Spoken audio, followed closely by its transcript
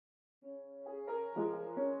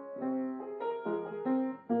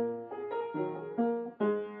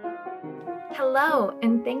Hello,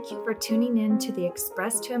 and thank you for tuning in to the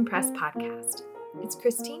Express to Impress podcast. It's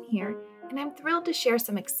Christine here, and I'm thrilled to share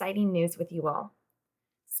some exciting news with you all.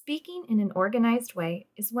 Speaking in an organized way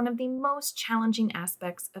is one of the most challenging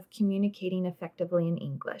aspects of communicating effectively in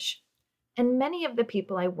English, and many of the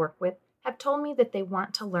people I work with have told me that they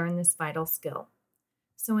want to learn this vital skill.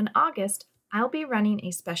 So in August, I'll be running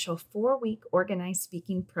a special 4-week organized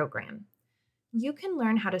speaking program. You can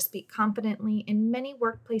learn how to speak confidently in many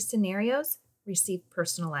workplace scenarios, receive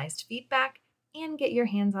personalized feedback, and get your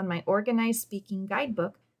hands on my organized speaking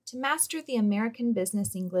guidebook to master the American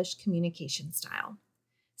Business English communication style.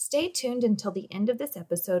 Stay tuned until the end of this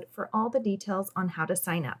episode for all the details on how to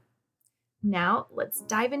sign up. Now, let's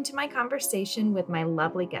dive into my conversation with my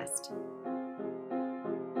lovely guest.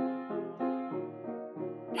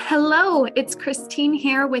 Hello, it's Christine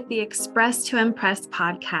here with the Express to Impress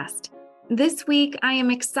podcast. This week, I am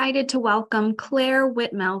excited to welcome Claire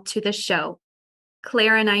Whitmell to the show.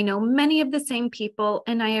 Claire and I know many of the same people,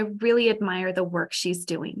 and I really admire the work she's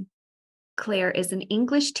doing. Claire is an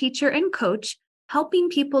English teacher and coach, helping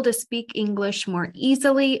people to speak English more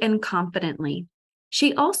easily and confidently.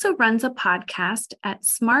 She also runs a podcast at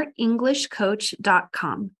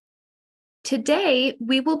smartenglishcoach.com. Today,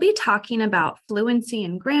 we will be talking about fluency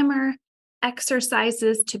and grammar,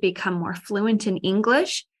 exercises to become more fluent in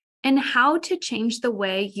English, and how to change the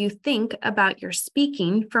way you think about your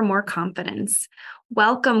speaking for more confidence.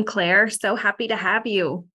 Welcome, Claire. So happy to have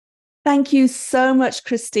you. Thank you so much,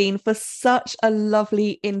 Christine, for such a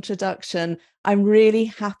lovely introduction. I'm really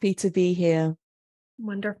happy to be here.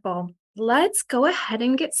 Wonderful. Let's go ahead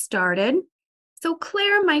and get started. So,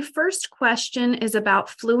 Claire, my first question is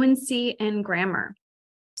about fluency and grammar.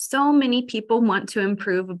 So many people want to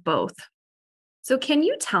improve both. So can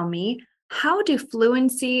you tell me, how do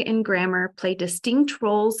fluency and grammar play distinct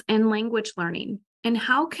roles in language learning? And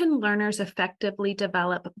how can learners effectively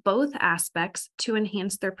develop both aspects to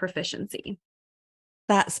enhance their proficiency?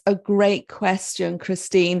 That's a great question,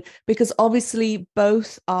 Christine, because obviously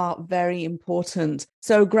both are very important.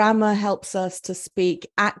 So grammar helps us to speak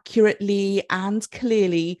accurately and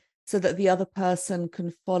clearly so that the other person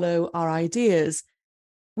can follow our ideas.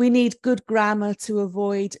 We need good grammar to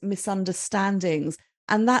avoid misunderstandings,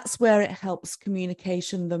 and that's where it helps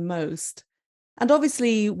communication the most. And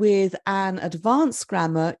obviously, with an advanced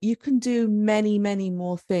grammar, you can do many, many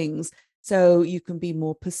more things. So you can be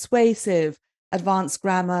more persuasive. Advanced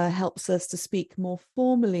grammar helps us to speak more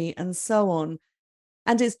formally and so on.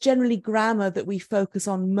 And it's generally grammar that we focus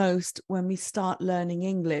on most when we start learning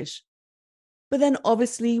English. But then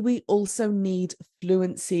obviously we also need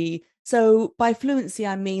fluency. So by fluency,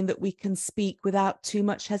 I mean that we can speak without too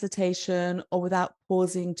much hesitation or without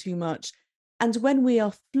pausing too much. And when we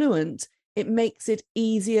are fluent, it makes it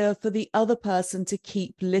easier for the other person to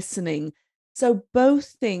keep listening. So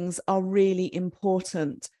both things are really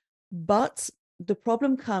important. But the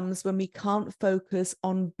problem comes when we can't focus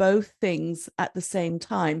on both things at the same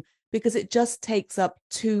time, because it just takes up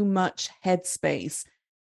too much headspace.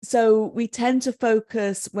 So we tend to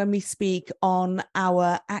focus when we speak on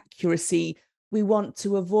our accuracy. We want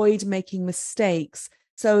to avoid making mistakes.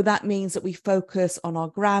 So that means that we focus on our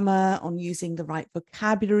grammar, on using the right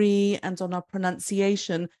vocabulary, and on our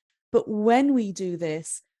pronunciation. But when we do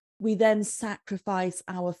this, we then sacrifice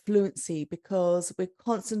our fluency because we're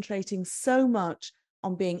concentrating so much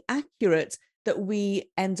on being accurate that we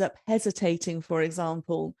end up hesitating, for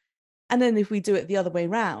example. And then if we do it the other way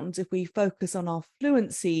around, if we focus on our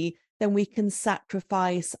fluency, then we can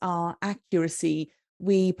sacrifice our accuracy.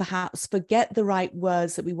 We perhaps forget the right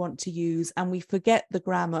words that we want to use and we forget the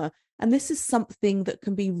grammar. And this is something that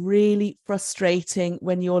can be really frustrating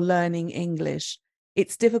when you're learning English.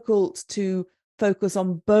 It's difficult to focus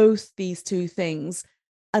on both these two things,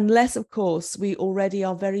 unless, of course, we already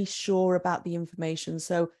are very sure about the information.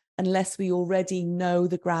 So unless we already know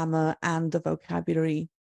the grammar and the vocabulary.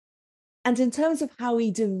 And in terms of how we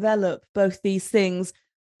develop both these things,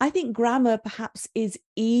 I think grammar perhaps is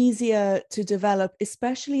easier to develop,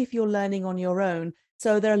 especially if you're learning on your own.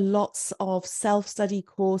 So there are lots of self-study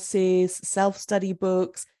courses, self-study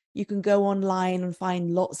books. You can go online and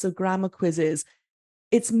find lots of grammar quizzes.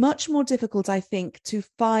 It's much more difficult, I think, to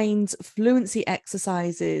find fluency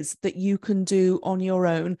exercises that you can do on your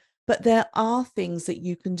own. But there are things that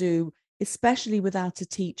you can do, especially without a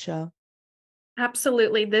teacher.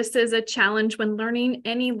 Absolutely. This is a challenge when learning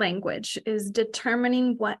any language, is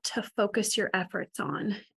determining what to focus your efforts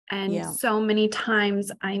on. And so many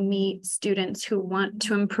times I meet students who want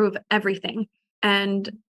to improve everything, and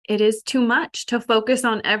it is too much to focus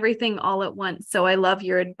on everything all at once. So I love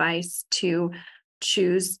your advice to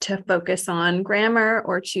choose to focus on grammar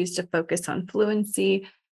or choose to focus on fluency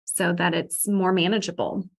so that it's more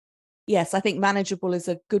manageable. Yes, I think manageable is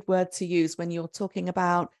a good word to use when you're talking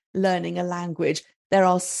about learning a language. There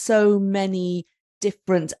are so many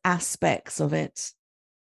different aspects of it.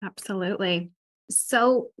 Absolutely.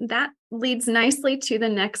 So that leads nicely to the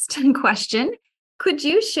next question. Could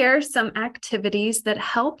you share some activities that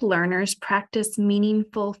help learners practice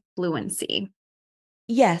meaningful fluency?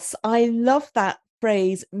 Yes, I love that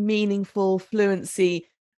phrase, meaningful fluency,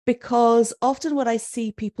 because often what I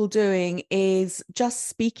see people doing is just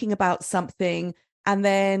speaking about something and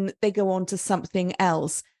then they go on to something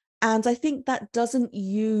else. And I think that doesn't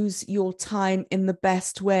use your time in the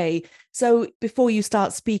best way. So before you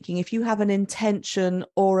start speaking, if you have an intention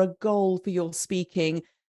or a goal for your speaking,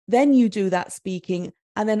 then you do that speaking.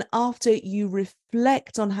 And then after you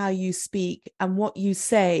reflect on how you speak and what you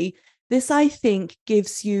say, this, I think,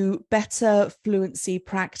 gives you better fluency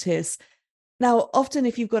practice. Now, often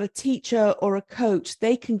if you've got a teacher or a coach,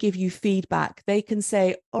 they can give you feedback. They can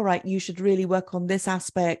say, all right, you should really work on this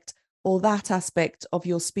aspect or that aspect of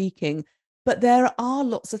your speaking. But there are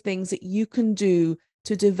lots of things that you can do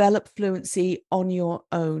to develop fluency on your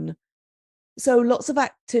own. So lots of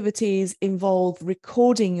activities involve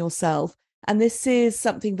recording yourself. And this is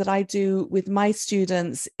something that I do with my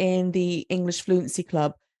students in the English Fluency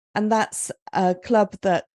Club. And that's a club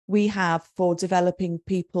that we have for developing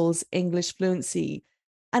people's English fluency.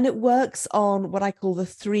 And it works on what I call the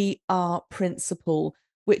 3R principle,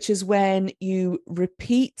 which is when you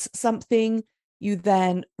repeat something, you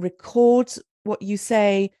then record what you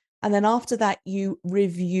say, and then after that, you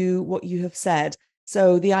review what you have said.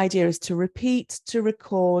 So the idea is to repeat, to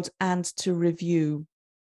record, and to review.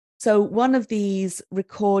 So one of these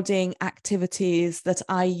recording activities that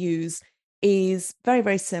I use is very,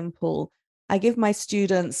 very simple. I give my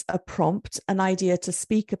students a prompt, an idea to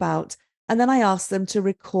speak about, and then I ask them to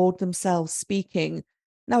record themselves speaking.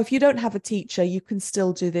 Now, if you don't have a teacher, you can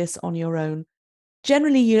still do this on your own.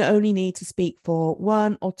 Generally, you only need to speak for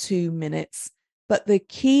 1 or 2 minutes, but the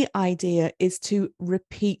key idea is to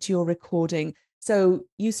repeat your recording. So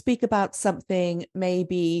you speak about something,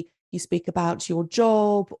 maybe you speak about your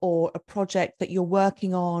job or a project that you're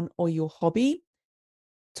working on or your hobby.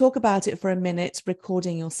 Talk about it for a minute,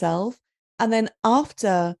 recording yourself. And then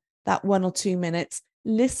after that 1 or 2 minutes,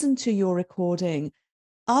 listen to your recording.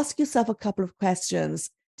 Ask yourself a couple of questions.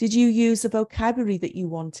 Did you use the vocabulary that you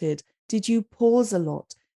wanted? Did you pause a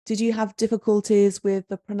lot? Did you have difficulties with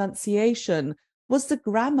the pronunciation? Was the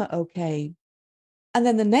grammar okay? And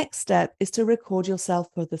then the next step is to record yourself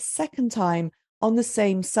for the second time on the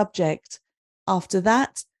same subject. After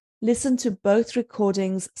that, listen to both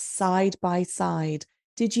recordings side by side.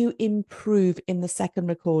 Did you improve in the second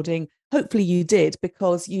recording? Hopefully you did,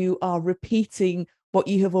 because you are repeating what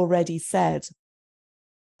you have already said.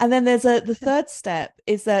 And then there's the third step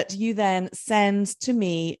is that you then send to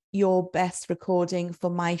me your best recording for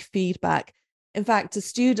my feedback. In fact, a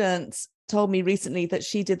student told me recently that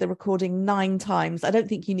she did the recording 9 times. I don't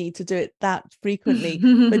think you need to do it that frequently,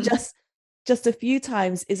 but just a few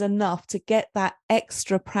times is enough to get that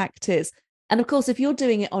extra practice. And of course, if you're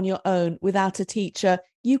doing it on your own without a teacher,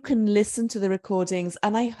 you can listen to the recordings,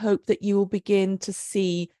 and I hope that you will begin to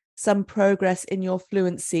see some progress in your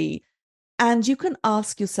fluency. And you can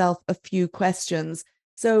ask yourself a few questions.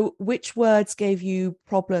 So, which words gave you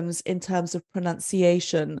problems in terms of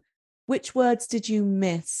pronunciation? Which words did you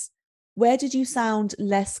miss? Where did you sound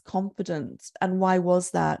less confident? And why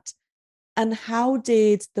was that? And how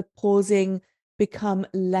did the pausing become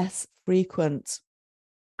less frequent?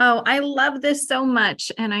 Oh, I love this so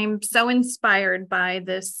much. And I'm so inspired by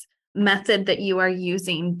this method that you are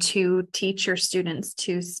using to teach your students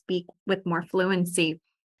to speak with more fluency.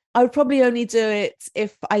 I would probably only do it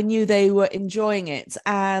if I knew they were enjoying it.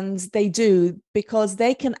 And they do, because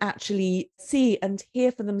they can actually see and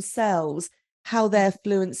hear for themselves how their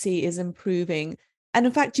fluency is improving. And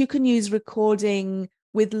in fact, you can use recording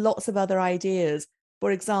with lots of other ideas.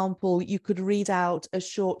 For example, you could read out a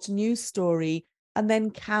short news story and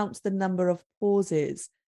then count the number of pauses.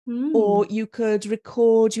 Or you could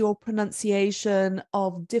record your pronunciation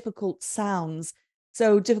of difficult sounds.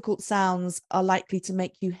 So difficult sounds are likely to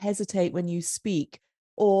make you hesitate when you speak,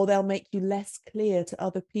 or they'll make you less clear to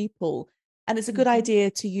other people. And it's a good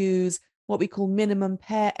idea to use what we call minimum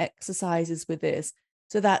pair exercises with this.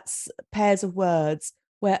 So that's pairs of words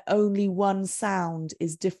where only one sound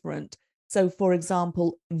is different. So for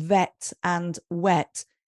example, vet and wet,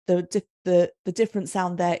 the different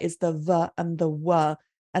sound there is the v and the w.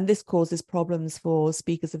 And this causes problems for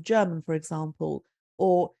speakers of German, for example,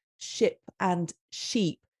 or ship and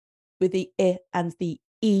sheep. with the I and the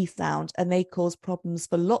E sound, and they cause problems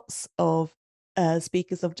for lots of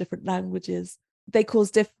speakers of different languages. They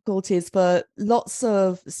cause difficulties for lots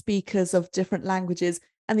of speakers of different languages.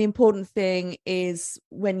 And the important thing is,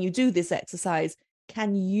 when you do this exercise,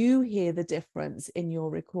 can you hear the difference in your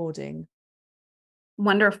recording?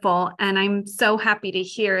 Wonderful. And I'm so happy to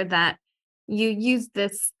hear that you use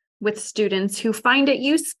this with students who find it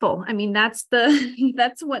useful. I mean, that's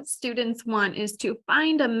what students want, is to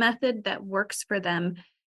find a method that works for them.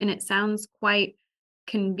 And it sounds quite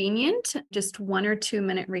convenient, just 1 or 2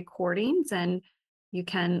 minute recordings, and you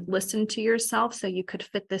can listen to yourself. So you could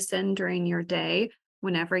fit this in during your day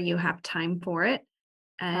whenever you have time for it.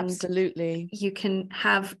 And absolutely, you can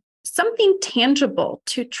have something tangible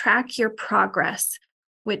to track your progress,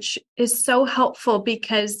 which is so helpful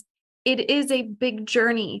because it is a big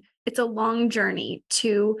journey. It's a long journey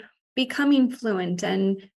to becoming fluent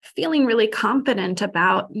and feeling really confident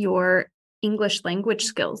about your English language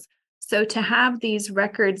skills. So to have these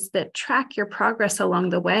records that track your progress along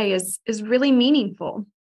the way is really meaningful.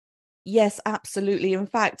 Yes, absolutely. In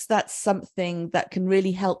fact, that's something that can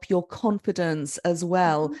really help your confidence as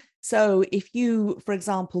well. Mhm. So if you, for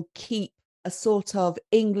example, keep a sort of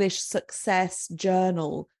English success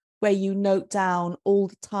journal where you note down all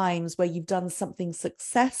the times where you've done something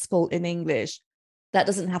successful in English, that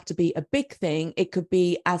doesn't have to be a big thing. It could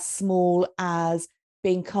be as small as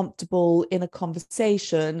being comfortable in a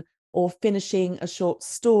conversation, or finishing a short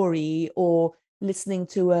story, or listening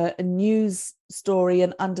to a news story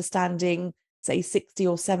and understanding, say, 60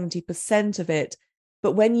 or 70% of it.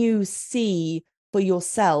 But when you see for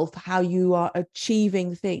yourself how you are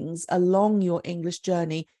achieving things along your English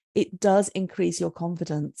journey, it does increase your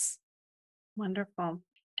confidence. Wonderful.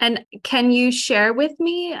 And can you share with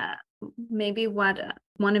me maybe what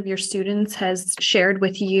one of your students has shared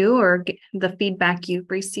with you, or the feedback you've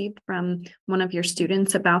received from one of your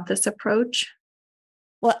students about this approach?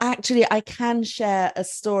 Well, actually, I can share a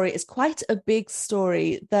story. It's quite a big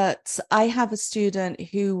story. That I have a student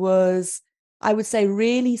who was, I would say,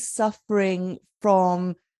 really suffering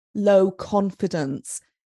from low confidence.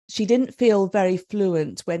 She didn't feel very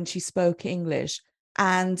fluent when she spoke English,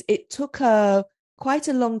 and it took her quite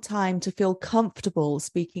a long time to feel comfortable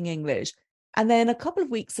speaking English. And then a couple of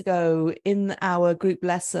weeks ago in our group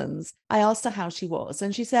lessons, I asked her how she was,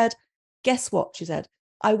 and she said, "Guess what?" She said,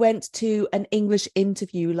 "I went to an English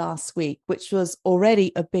interview last week," which was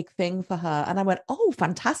already a big thing for her. And I went, "Oh,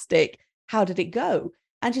 fantastic. How did it go?"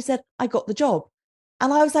 And she said, "I got the job."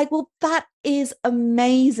 And I was like, "Well, that is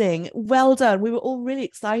amazing. Well done." We were all really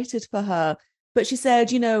excited for her. But she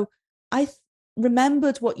said, "I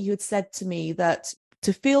remembered what you had said to me, that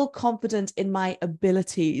to feel confident in my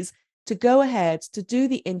abilities, to go ahead to do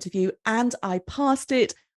the interview, and I passed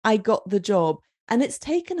it. I got the job." And it's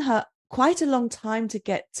taken her quite a long time to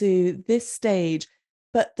get to this stage.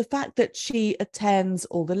 But the fact that she attends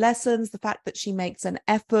all the lessons, the fact that she makes an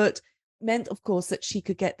effort, meant, of course, that she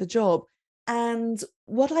could get the job. And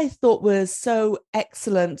what I thought was so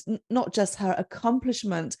excellent, not just her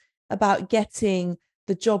accomplishment about getting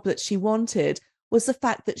the job that she wanted, was the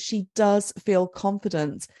fact that she does feel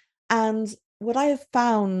confident. And what I have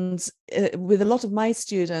found with a lot of my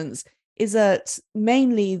students is that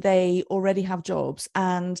mainly they already have jobs,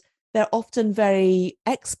 and they're often very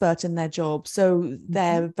expert in their job. So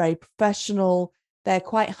they're very professional, they're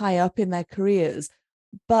quite high up in their careers,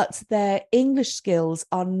 but their English skills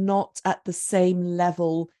are not at the same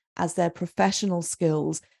level as their professional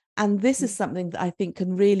skills. And this is something that I think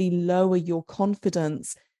can really lower your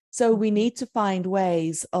confidence. So we need to find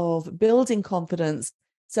ways of building confidence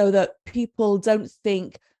so that people don't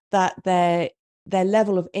think that their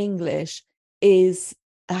level of English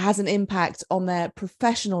has an impact on their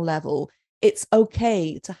professional level. It's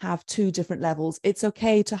okay to have two different levels. It's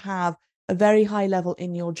okay to have a very high level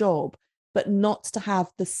in your job, but not to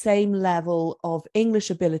have the same level of English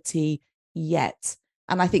ability yet.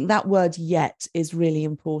 And I think that word "yet" is really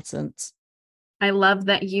important. I love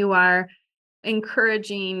that you are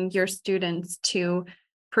encouraging your students to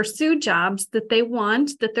pursue jobs that they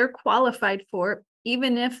want, that they're qualified for,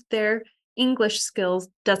 even if their English skills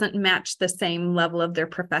doesn't match the same level of their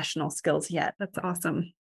professional skills yet. That's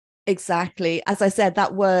awesome. Exactly. As I said,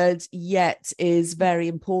 that word "yet" is very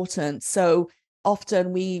important. So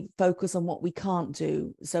often we focus on what we can't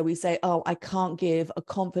do. So we say, "Oh, I can't give a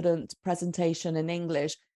confident presentation in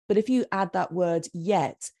English." But if you add that word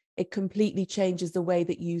 "yet," it completely changes the way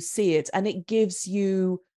that you see it. And it gives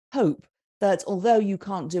you hope that although you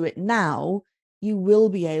can't do it now, you will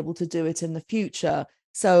be able to do it in the future.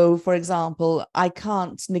 So, for example, "I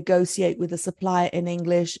can't negotiate with a supplier in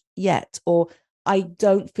English yet," or I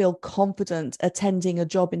don't feel confident attending a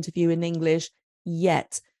job interview in English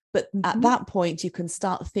yet. But at that point, you can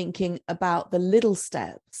start thinking about the little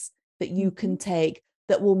steps that you can take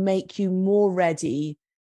that will make you more ready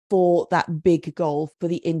for that big goal, for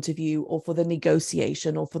the interview or for the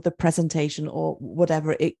negotiation or for the presentation or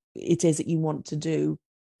whatever it is that you want to do.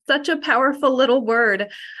 Such a powerful little word.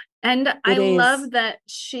 And I love is. that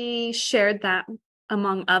she shared that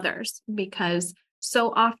among others, because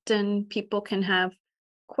so often people can have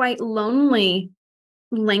quite lonely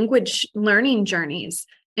language learning journeys.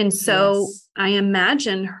 And so Yes. I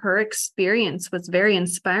imagine her experience was very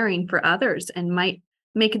inspiring for others and might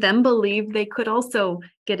make them believe they could also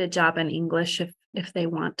get a job in English if they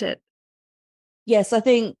want it. Yes, I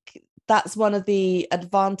think that's one of the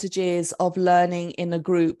advantages of learning in a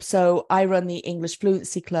group. So I run the English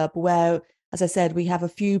Fluency Club where, as I said, we have a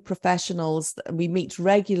few professionals that we meet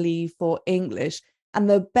regularly for English. And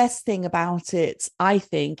the best thing about it, I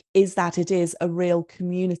think, is that it is a real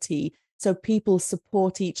community. So people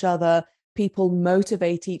support each other, people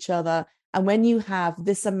motivate each other. And when you have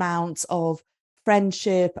this amount of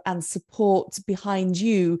friendship and support behind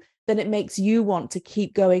you, then it makes you want to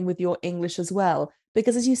keep going with your English as well.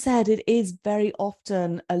 Because as you said, it is very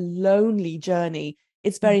often a lonely journey.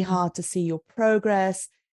 It's very hard to see your progress.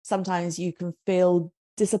 Sometimes you can feel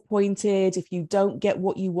disappointed if you don't get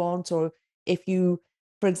what you want, or if you,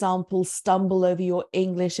 for example, stumble over your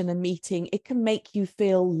English in a meeting, it can make you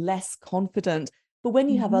feel less confident. But when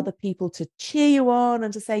you have other people to cheer you on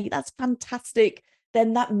and to say, that's fantastic,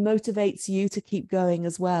 then that motivates you to keep going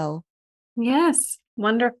as well. Yes,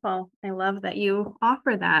 wonderful. I love that you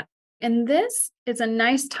offer that. And this is a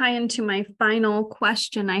nice tie into my final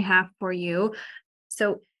question I have for you.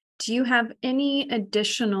 So, do you have any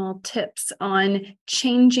additional tips on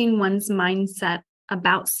changing one's mindset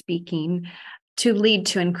about speaking to lead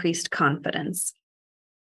to increased confidence?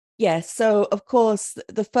 Yes. So, of course,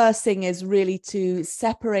 the first thing is really to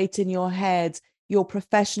separate in your head your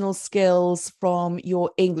professional skills from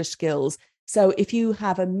your English skills. So, if you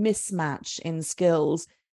have a mismatch in skills,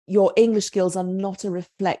 your English skills are not a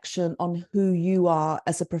reflection on who you are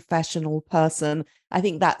as a professional person. I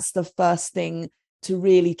think that's the first thing to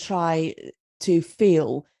really try to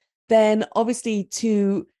feel. Then, obviously,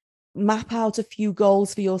 to map out a few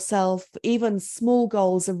goals for yourself, even small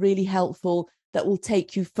goals are really helpful that will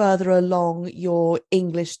take you further along your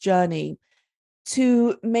English journey,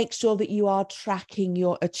 to make sure that you are tracking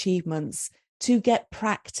your achievements, to get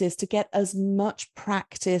practice, to get as much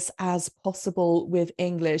practice as possible with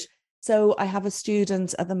English. So I have a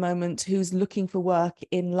student at the moment who's looking for work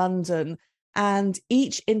in London, and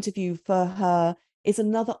each interview for her is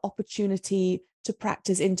another opportunity to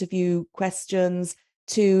practice interview questions,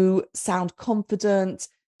 to sound confident,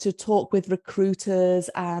 to talk with recruiters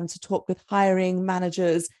and to talk with hiring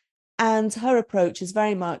managers. And her approach is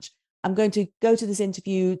very much, I'm going to go to this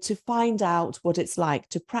interview to find out what it's like,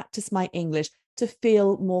 to practice my English, to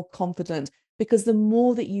feel more confident. Because the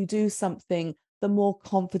more that you do something, the more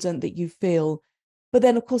confident that you feel. But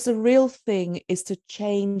then, of course, the real thing is to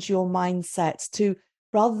change your mindset, to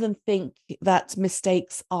rather than think that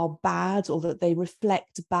mistakes are bad or that they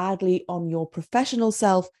reflect badly on your professional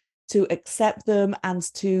self, to accept them and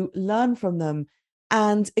to learn from them,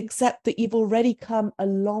 and accept that you've already come a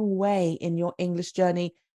long way in your English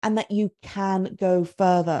journey and that you can go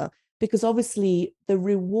further. Because obviously, the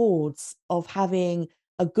rewards of having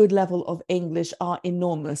a good level of English are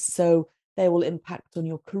enormous. So they will impact on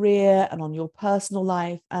your career and on your personal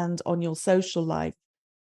life and on your social life.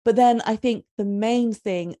 But then I think the main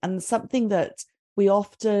thing, and something that we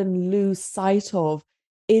often lose sight of,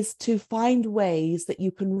 is to find ways that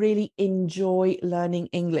you can really enjoy learning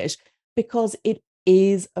English, because it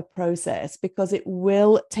is a process, because it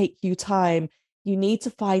will take you time. You need to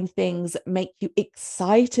find things that make you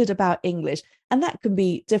excited about English. And that can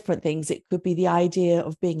be different things. It could be the idea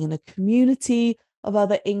of being in a community of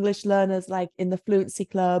other English learners, like in the Fluency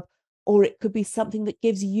Club, or it could be something that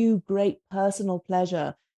gives you great personal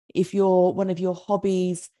pleasure. If one of your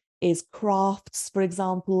hobbies is crafts, for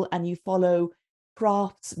example, and you follow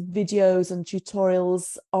crafts videos and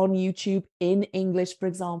tutorials on YouTube in English, for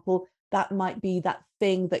example, that might be that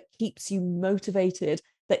thing that keeps you motivated,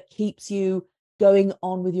 that keeps you going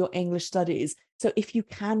on with your English studies. So if you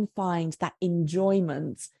can find that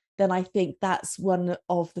enjoyment, then I think that's one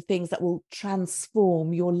of the things that will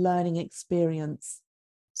transform your learning experience.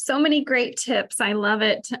 So many great tips. I love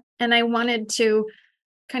it. And I wanted to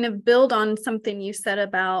kind of build on something you said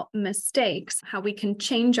about mistakes, how we can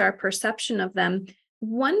change our perception of them.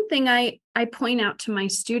 One thing I point out to my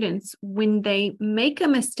students when they make a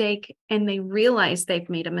mistake and they realize they've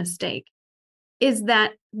made a mistake, is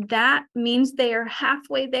that means they are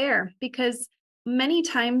halfway there, because many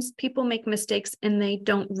times people make mistakes and they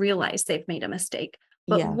don't realize they've made a mistake.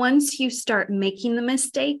 But Yeah. once you start making the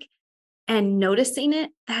mistake and noticing it,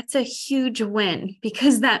 that's a huge win,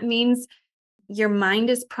 because that means your mind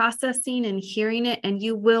is processing and hearing it, and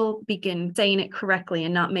you will begin saying it correctly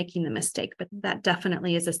and not making the mistake. But that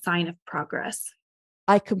definitely is a sign of progress.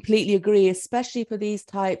 I completely agree, especially for these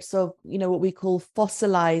types of, what we call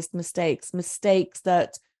fossilized mistakes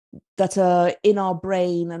that are in our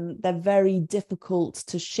brain, and they're very difficult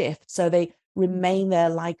to shift. So they remain there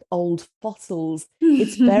like old fossils.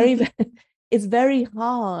 It's it's very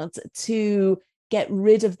hard to get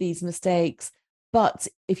rid of these mistakes. But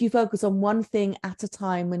if you focus on one thing at a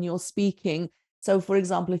time when you're speaking, so for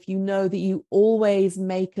example, if you know that you always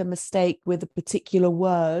make a mistake with a particular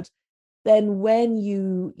word, then when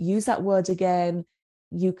you use that word again,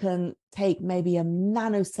 you can take maybe a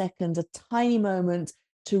nanosecond, a tiny moment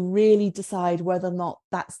to really decide whether or not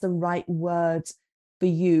that's the right word for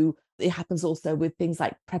you. It happens also with things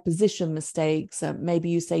like preposition mistakes. Maybe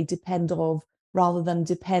you say depend of rather than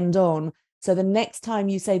depend on. So the next time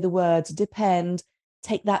you say the word depend,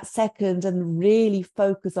 take that second and really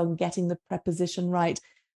focus on getting the preposition right,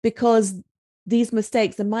 because these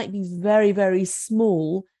mistakes, they might be very, very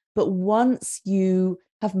small, but once you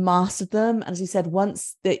have mastered them, as you said,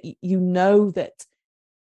 once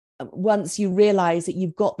you realize that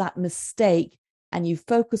you've got that mistake and you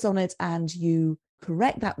focus on it and you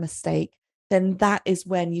correct that mistake, then that is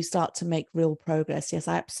when you start to make real progress. Yes,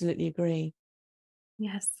 I absolutely agree.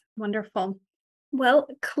 Yes, wonderful. Well,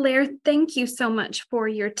 Claire, thank you so much for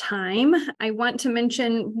your time. I want to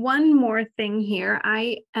mention one more thing here.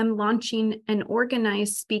 I am launching an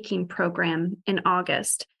organized speaking program in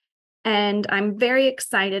August, and I'm very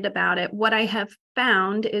excited about it. What I have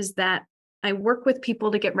found is that I work with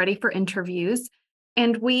people to get ready for interviews,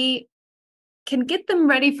 and we can get them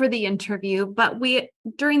ready for the interview, but we,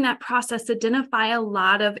 during that process, identify a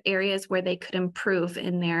lot of areas where they could improve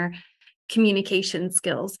in their communication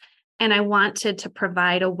skills. And I wanted to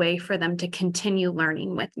provide a way for them to continue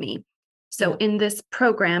learning with me. So in this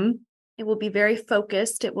program, it will be very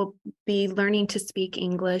focused. It will be learning to speak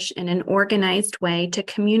English in an organized way to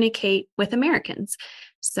communicate with Americans.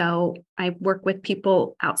 So I work with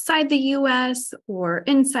people outside the US or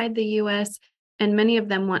inside the US, and many of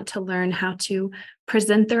them want to learn how to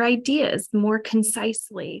present their ideas more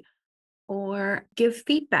concisely, or give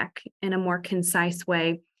feedback in a more concise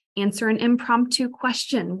way, answer an impromptu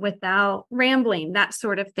question without rambling, that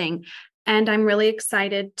sort of thing. And I'm really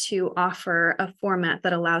excited to offer a format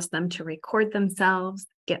that allows them to record themselves,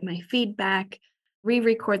 get my feedback,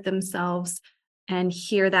 re-record themselves, and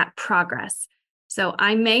hear that progress. So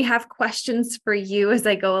I may have questions for you as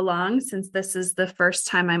I go along, since this is the first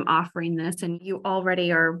time I'm offering this, and you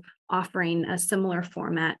already are offering a similar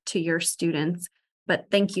format to your students. But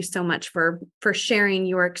thank you so much for sharing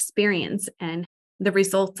your experience and the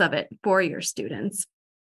results of it for your students.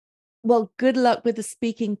 Well, good luck with the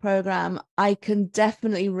speaking program. I can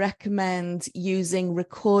definitely recommend using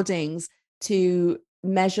recordings to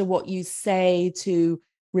measure what you say, to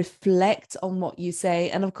reflect on what you say.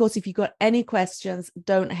 And of course, if you've got any questions,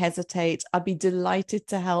 don't hesitate. I'd be delighted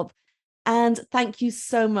to help. And thank you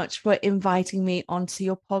so much for inviting me onto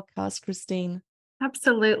your podcast, Christine.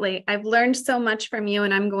 Absolutely. I've learned so much from you,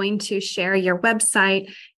 and I'm going to share your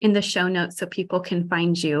website in the show notes so people can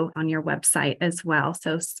find you on your website as well.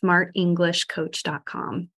 So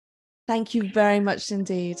smartenglishcoach.com. Thank you very much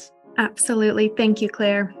indeed. Absolutely. Thank you,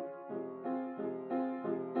 Claire.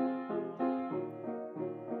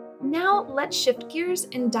 Now let's shift gears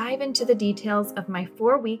and dive into the details of my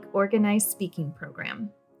 4-week organized speaking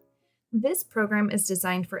program. This program is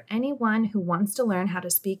designed for anyone who wants to learn how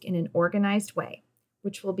to speak in an organized way,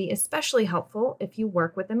 which will be especially helpful if you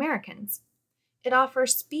work with Americans. It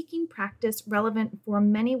offers speaking practice relevant for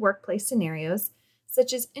many workplace scenarios,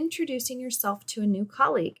 such as introducing yourself to a new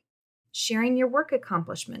colleague, sharing your work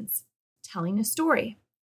accomplishments, telling a story,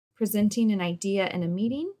 presenting an idea in a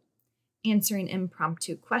meeting, answering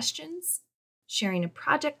impromptu questions, sharing a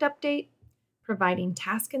project update, providing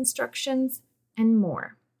task instructions, and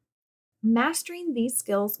more. Mastering these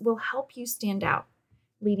skills will help you stand out,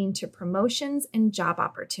 leading to promotions and job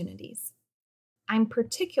opportunities. I'm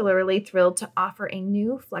particularly thrilled to offer a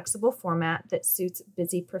new flexible format that suits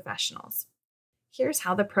busy professionals. Here's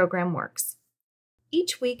how the program works.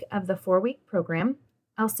 Each week of the 4-week program,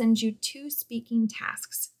 I'll send you 2 speaking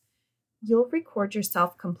tasks. You'll record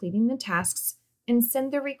yourself completing the tasks and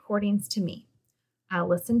send the recordings to me. I'll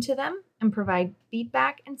listen to them and provide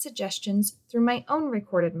feedback and suggestions through my own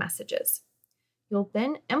recorded messages. You'll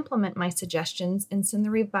then implement my suggestions and send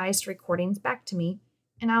the revised recordings back to me,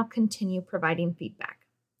 and I'll continue providing feedback.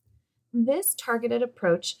 This targeted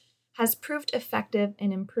approach has proved effective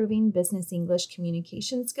in improving business English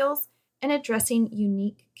communication skills and addressing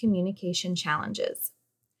unique communication challenges.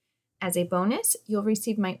 As a bonus, you'll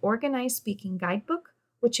receive my Organized Speaking Guidebook,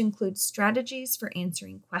 which includes strategies for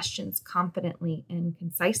answering questions confidently and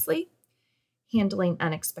concisely, handling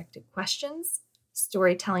unexpected questions,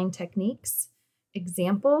 storytelling techniques,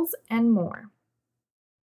 examples, and more.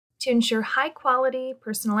 To ensure high-quality,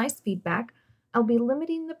 personalized feedback, I'll be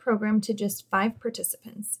limiting the program to just 5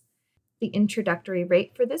 participants. The introductory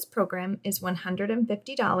rate for this program is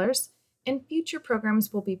 $150, and future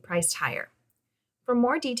programs will be priced higher. For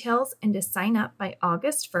more details and to sign up by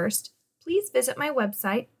August 1st, please visit my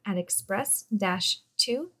website at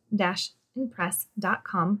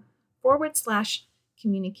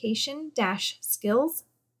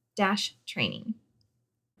express-2-impress.com/communication-skills-training.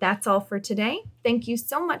 That's all for today. Thank you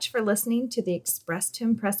so much for listening to the Express to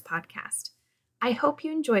Impress podcast. I hope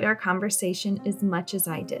you enjoyed our conversation as much as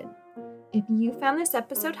I did. If you found this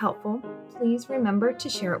episode helpful, please remember to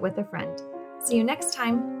share it with a friend. See you next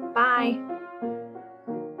time. Bye.